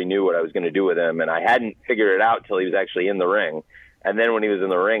Starks, I already knew what I was going to do with him, and I hadn't figured it out till he was actually in the ring. And then when he was in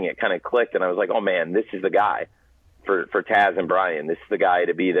the ring, it kind of clicked, and I was like, oh, man, this is the guy for Taz and Bryan. This is the guy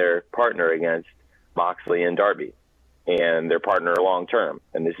to be their partner against Moxley and Darby, and their partner long term.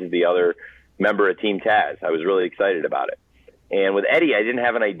 And this is the other member of Team Taz. I was really excited about it. And with Eddie, I didn't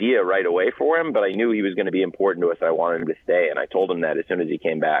have an idea right away for him, but I knew he was going to be important to us, and I wanted him to stay. And I told him that as soon as he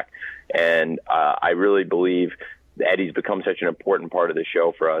came back. And I really believe that Eddie's become such an important part of the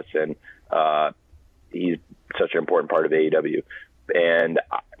show for us, and he's such an important part of AEW. And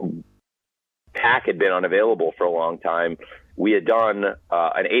Pac had been unavailable for a long time. We had done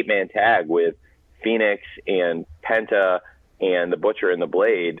an 8-man tag with Phoenix and Penta and the Butcher and the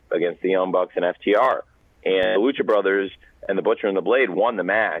Blade against the Young Bucks and FTR. And the Lucha Brothers and the Butcher and the Blade won the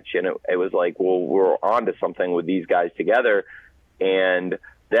match. And it was like, well, we're on to something with these guys together. And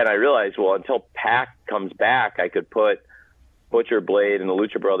then I realized, well, until Pac comes back, I could put Butcher Blade and the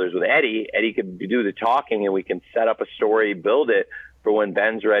Lucha Brothers with Eddie. Eddie could do the talking, and we can set up a story, build it for when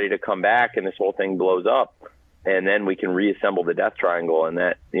Ben's ready to come back and this whole thing blows up. And then we can reassemble the Death Triangle. And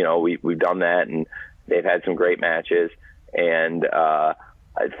that, we've done that, and they've had some great matches. And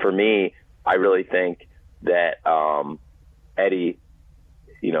for me, I really think that Eddie,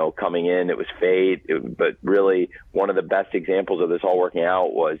 coming in, it was fate. But really, one of the best examples of this all working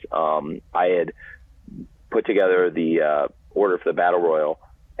out was I had put together the order for the Battle Royal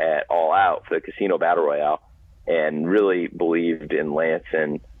at All Out, for the Casino Battle Royale, and really believed in Lance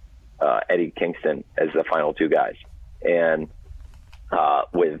and Eddie Kingston as the final two guys. And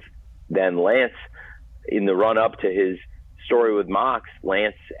with then Lance, in the run-up to his story with Mox,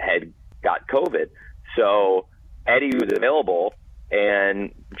 Lance had got COVID. So Eddie was available,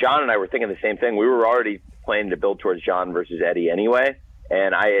 and John and I were thinking the same thing. We were already planning to build towards John versus Eddie anyway,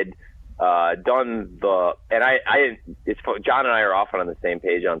 and I had done John and I are often on the same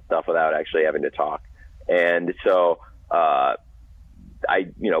page on stuff without actually having to talk. And so I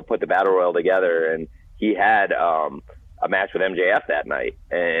put the Battle Royal together, and he had a match with MJF that night,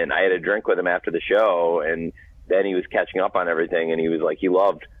 and I had a drink with him after the show, and then he was catching up on everything, and he was like, he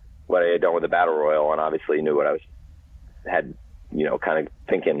loved what I had done with the Battle Royal, and obviously knew what I had kind of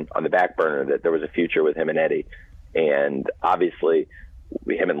thinking on the back burner, that there was a future with him and Eddie. And obviously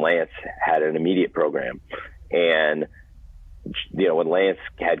him and Lance had an immediate program. And, when Lance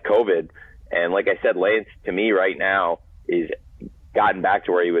had COVID, and like I said, Lance to me right now is gotten back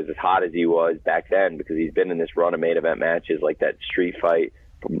to where he was as hot as he was back then, because he's been in this run of main event matches, like that street fight,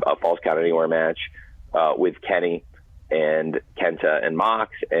 a Falls Count Anywhere match with Kenny and Kenta and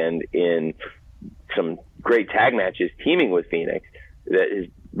Mox, and in some great tag matches teaming with Phoenix, that is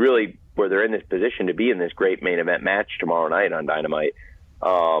really where they're in this position to be in this great main event match tomorrow night on Dynamite.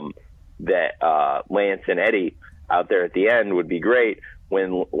 That Lance and Eddie out there at the end would be great.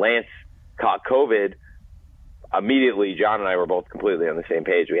 When Lance caught COVID, immediately John and I were both completely on the same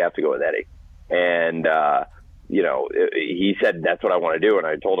page. We have to go with Eddie. And, he said, that's what I want to do. And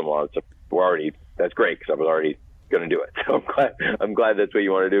I told him, well, that's great, because I was already going to do it. So I'm glad that's what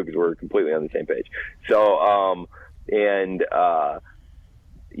you want to do, because we're completely on the same page. So,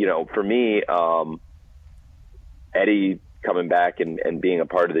 for me, Eddie coming back and being a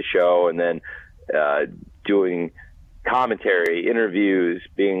part of the show, and then doing commentary, interviews,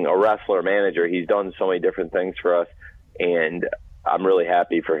 being a wrestler, manager. He's done so many different things for us, and I'm really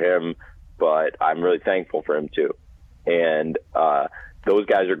happy for him, but I'm really thankful for him too. And those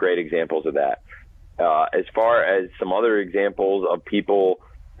guys are great examples of that. As far as some other examples of people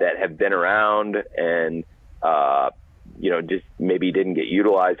that have been around and just maybe didn't get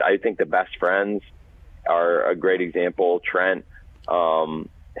utilized, I think the Best Friends are a great example. Trent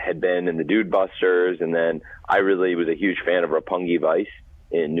had been in the Dude Busters, and then I really was a huge fan of Roppongi Vice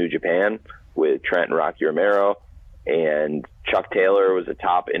in New Japan with Trent and Rocky Romero, and Chuck Taylor was a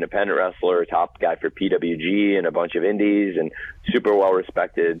top independent wrestler, a top guy for PWG and a bunch of indies, and super well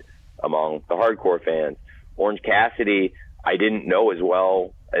respected among the hardcore fans. Orange Cassidy, I didn't know as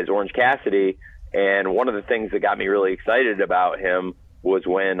well as Orange Cassidy, and one of the things that got me really excited about him was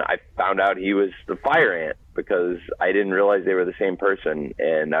when I found out he was the Fire Ant, because I didn't realize they were the same person,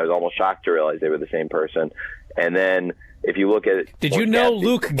 and I was almost shocked to realize they were the same person. And then if you look at... Did you know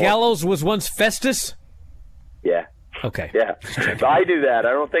Luke Gallows was once Festus? Yeah. Okay. Yeah. So I knew that.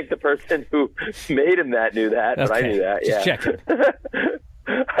 I don't think the person who made him that knew that, but I knew that. Just checking.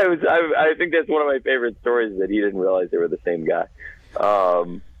 I think that's one of my favorite stories, that he didn't realize they were the same guy.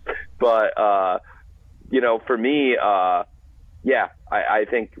 For me, I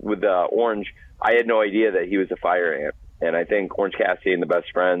think with Orange, I had no idea that he was a Fire Ant. And I think Orange Cassidy and the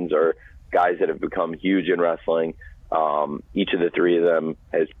Best Friends are guys that have become huge in wrestling. Each of the three of them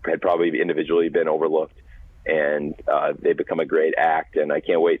had probably individually been overlooked, and they become a great act. And I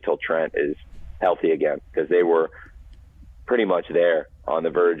can't wait till Trent is healthy again, because they were pretty much there on the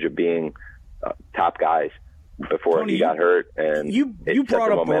verge of being top guys before Tony, he got hurt. And you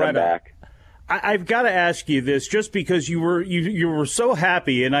brought up Beretta back. I've got to ask you this, just because you were so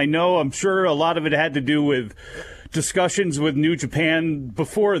happy, and I'm sure a lot of it had to do with discussions with New Japan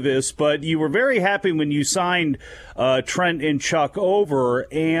before this, but you were very happy when you signed Trent and Chuck over,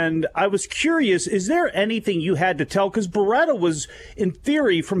 and I was curious, is there anything you had to tell? Because Beretta was, in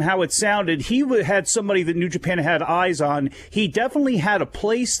theory, from how it sounded, he had somebody that New Japan had eyes on. He definitely had a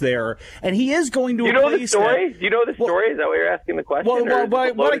place there, and he is going to. Do you know the story? Do you know the story? Is that why you're asking the question?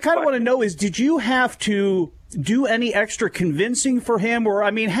 What I kind of want to know is, did you have to do any extra convincing for him? Or,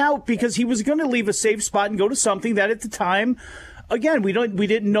 how, because he was going to leave a safe spot and go to something that at the time again, we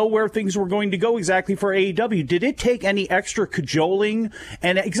didn't know where things were going to go exactly for AEW. Did it take any extra cajoling?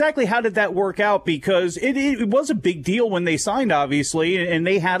 And exactly how did that work out? Because it was a big deal when they signed, obviously, and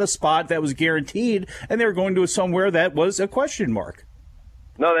they had a spot that was guaranteed, and they were going to somewhere that was a question mark.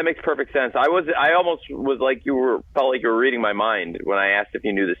 No, that makes perfect sense. I almost was like felt like you were reading my mind when I asked if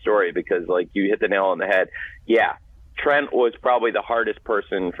you knew the story, because like you hit the nail on the head. Yeah, Trent was probably the hardest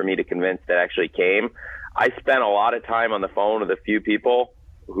person for me to convince that actually came. I spent a lot of time on the phone with a few people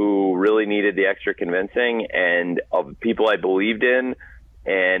who really needed the extra convincing, and of people I believed in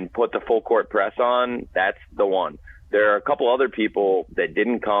and put the full court press on, that's the one. There are a couple other people that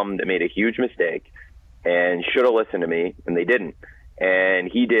didn't come that made a huge mistake and should have listened to me, and they didn't. And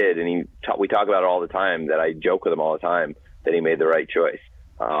he did, and we talk about it all the time, that I joke with him all the time that he made the right choice.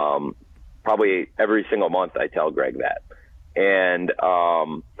 Probably every single month I tell Greg that. And,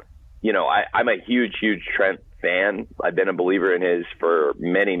 I'm a huge, huge Trent fan. I've been a believer in his for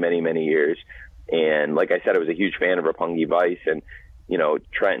many, many, many years. And like I said, I was a huge fan of Roppongi Vice. And,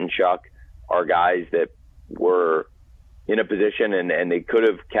 Trent and Chuck are guys that were in a position and they could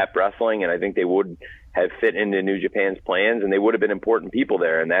have kept wrestling, and I think they would have fit into New Japan's plans, and they would have been important people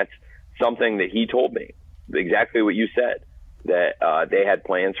there. And that's something that he told me, exactly what you said, that they had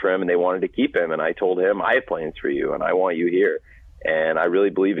plans for him and they wanted to keep him. And I told him, I have plans for you and I want you here, and I really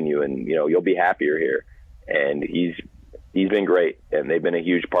believe in you, and you'll be happier here. And he's been great, and they've been a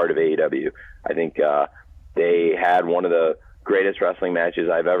huge part of AEW. I think they had one of the greatest wrestling matches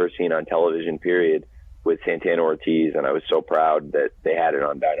I've ever seen on television, period, with Santana Ortiz, and I was so proud that they had it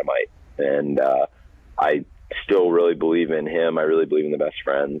on Dynamite. And I still really believe in him. I really believe in the best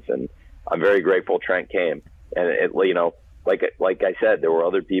friends, and I'm very grateful Trent came. And like I said, there were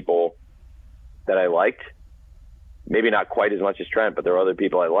other people that I liked, maybe not quite as much as Trent, but there were other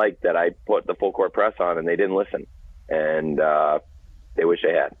people I liked that I put the full court press on, and they didn't listen, and they wish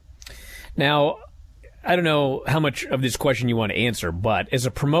they had. Now, I don't know how much of this question you want to answer, but as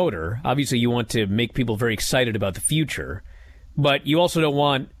a promoter, obviously you want to make people very excited about the future, but you also don't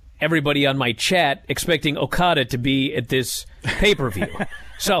want everybody on my chat expecting Okada to be at this pay-per-view.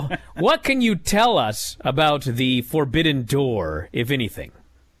 So what can you tell us about the Forbidden Door, if anything?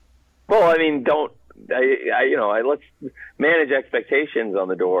 Well, I mean, let's manage expectations on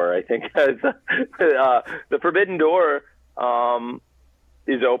the door. I think the Forbidden Door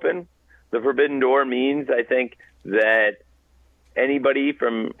is open. The Forbidden Door means, I think, that anybody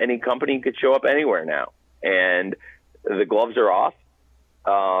from any company could show up anywhere now, and the gloves are off.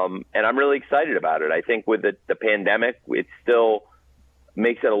 And I'm really excited about it. I think with the pandemic, it still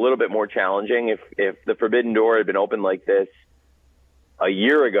makes it a little bit more challenging. If the Forbidden Door had been open like this a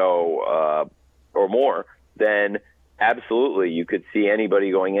year ago or more, then absolutely you could see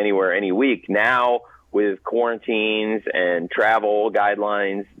anybody going anywhere any week. Now, with quarantines and travel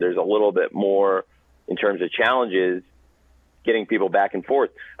guidelines, there's a little bit more in terms of challenges getting people back and forth.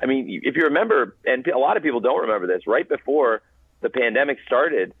 I mean, if you remember, and a lot of people don't remember this, right before the pandemic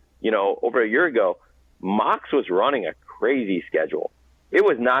started, over a year ago, Mox was running a crazy schedule. It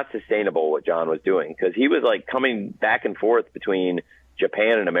was not sustainable what John was doing, because he was like coming back and forth between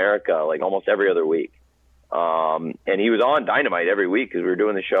Japan and America like almost every other week. And he was on Dynamite every week because we were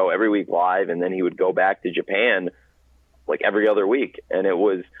doing the show every week live, and then he would go back to Japan like every other week, and it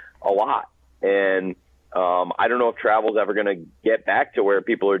was a lot. And I don't know if travel's ever going to get back to where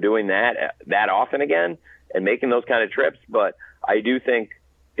people are doing that often again and making those kind of trips, but I do think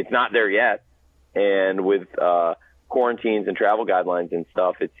it's not there yet. And with quarantines and travel guidelines and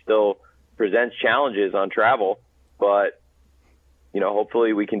stuff, it still presents challenges on travel, but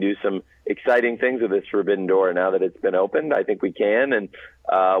hopefully we can do some exciting things with this Forbidden Door now that it's been opened. I think we can, and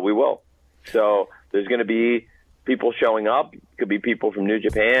we will. So there's going to be people showing up. It could be people from New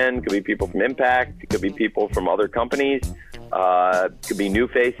Japan, it could be people from Impact, it could be people from other companies, it could be new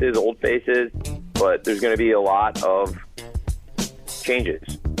faces, old faces, but there's going to be a lot of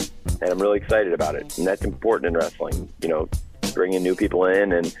changes, and I'm really excited about it. And that's important in wrestling, bringing new people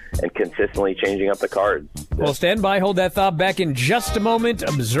in and consistently changing up the cards. Well, stand by, hold that thought. Back in just a moment.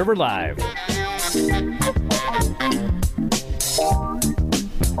 Observer Live.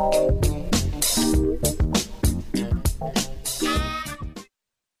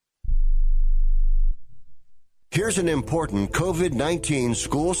 Here's an important COVID-19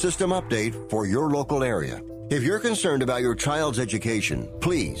 school system update for your local area. If you're concerned about your child's education,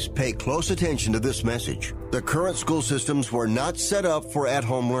 please pay close attention to this message. The current school systems were not set up for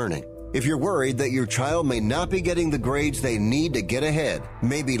at-home learning. If you're worried that your child may not be getting the grades they need to get ahead,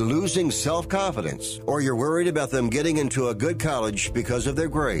 maybe losing self-confidence, or you're worried about them getting into a good college because of their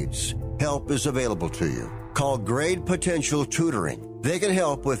grades, help is available to you. Call Grade Potential Tutoring. They can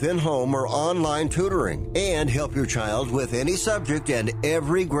help with in-home or online tutoring and help your child with any subject and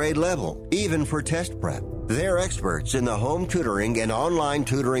every grade level, even for test prep. They're experts in the home tutoring and online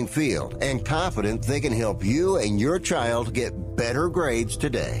tutoring field and confident they can help you and your child get better grades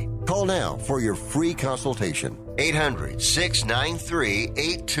today. Call now for your free consultation.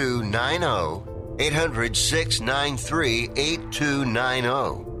 800-693-8290.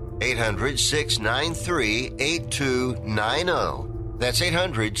 800-693-8290. 800-693-8290. That's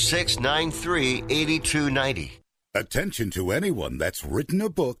 800-693-8290. Attention to anyone that's written a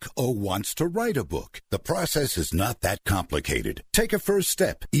book or wants to write a book. The process is not that complicated. Take a first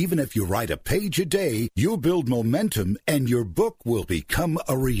step. Even if you write a page a day, you'll build momentum and your book will become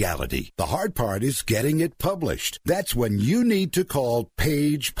a reality. The hard part is getting it published. That's when you need to call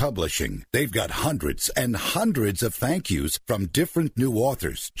Page Publishing. They've got hundreds and hundreds of thank yous from different new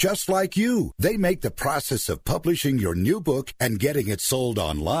authors, just like you. They make the process of publishing your new book and getting it sold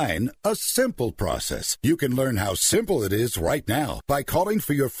online a simple process. You can learn how simple it is right now by calling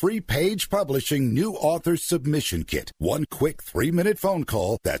for your free Page Publishing New Author Submission Kit. One quick 3-minute phone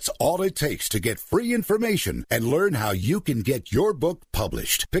call, that's all it takes to get free information and learn how you can get your book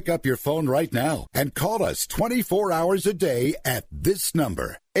published. Pick up your phone right now and call us 24 hours a day at this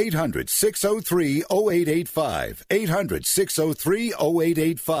number. 800-603-0885.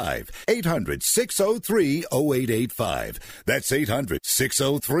 800-603-0885. 800-603-0885. That's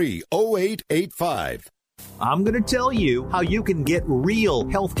 800-603-0885. I'm going to tell you how you can get real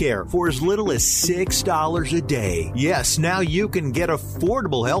health care for as little as $6 a day. Yes, now you can get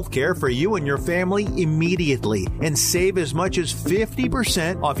affordable health care for you and your family immediately and save as much as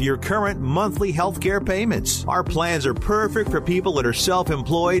 50% off your current monthly health care payments. Our plans are perfect for people that are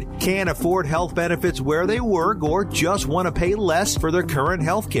self-employed, can't afford health benefits where they work, or just want to pay less for their current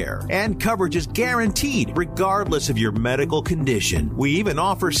health care. And coverage is guaranteed regardless of your medical condition. We even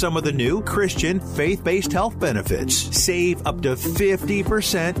offer some of the new Christian faith-based health benefits. Save up to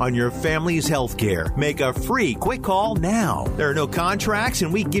 50% on your family's health care. Make a free quick call now. There are no contracts,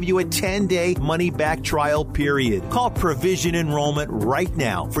 and we give you a 10-day money-back trial period. Call Provision Enrollment right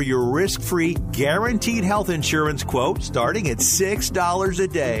now for your risk-free, guaranteed health insurance quote starting at $6 a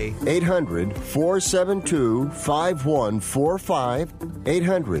day. 800-472-5145.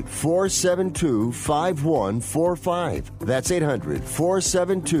 800-472-5145. That's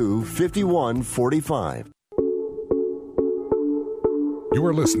 800-472-5145. You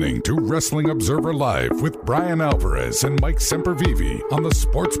are listening to Wrestling Observer Live with Bryan Alvarez and Mike Sempervive on the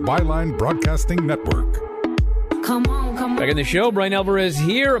Sports Byline Broadcasting Network. Come on. Back in the show, Bryan Alvarez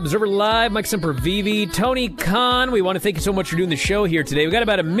here, Observer Live, Mike Sempervive, Tony Khan. We want to thank you so much for doing the show here today. We got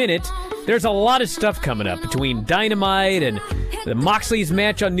about a minute. There's a lot of stuff coming up between Dynamite and the Moxley's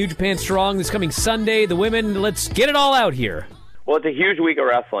match on New Japan Strong this coming Sunday. The women, let's get it all out here. Well, it's a huge week of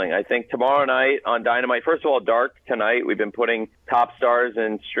wrestling. I think tomorrow night on Dynamite, first of all, Dark tonight, we've been putting top stars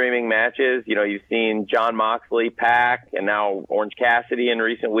in streaming matches. You know, you've seen Jon Moxley, Pac, and now Orange Cassidy in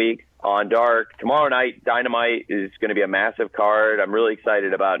recent weeks on Dark. Tomorrow night, Dynamite is going to be a massive card. I'm really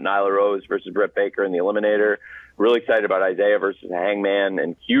excited about Nyla Rose versus Britt Baker in the Eliminator. Really excited about Isaiah versus Hangman,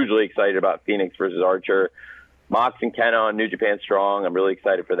 and hugely excited about Phoenix versus Archer. Mox and Kenna on New Japan Strong. I'm really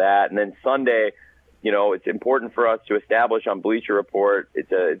excited for that. And then Sunday, you know, it's important for us to establish on Bleacher Report.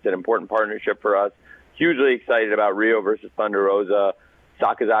 It's an important partnership for us. Hugely excited about Rio versus Thunder Rosa,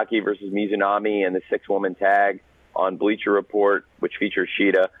 Sakazaki versus Mizunami and the 6-woman tag on Bleacher Report, which features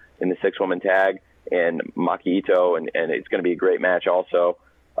Shida in the 6-woman tag, and Maki Ito, and it's going to be a great match also.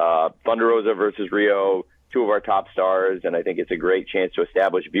 Thunder Rosa versus Rio, two of our top stars, and I think it's a great chance to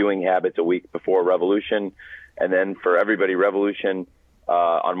establish viewing habits a week before Revolution. And then for everybody, Revolution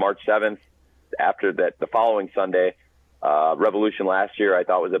on March 7th, after that, the following Sunday. Revolution last year I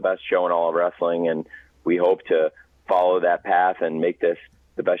thought was the best show in all of wrestling, and we hope to follow that path and make this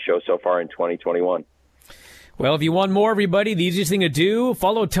the best show so far in 2021. Well, if you want more, everybody, the easiest thing to do,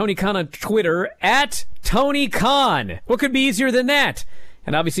 follow Tony Khan on Twitter, @TonyKhan. What could be easier than that?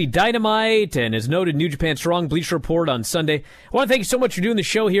 And obviously Dynamite and his noted New Japan Strong Bleacher Report on Sunday. I want to thank you so much for doing the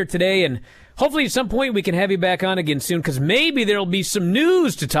show here today, and hopefully at some point we can have you back on again soon, because maybe there'll be some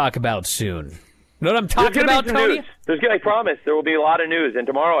news to talk about soon. You know what I'm talking about, Tony? I promise there will be a lot of news, and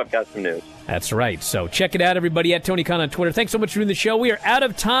tomorrow I've got some news. That's right. So check it out, everybody, @Tony Khan on Twitter. Thanks so much for doing the show. We are out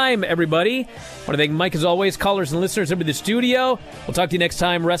of time, everybody. I want to thank Mike, as always, callers and listeners over to the studio. We'll talk to you next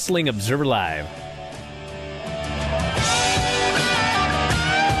time, Wrestling Observer Live.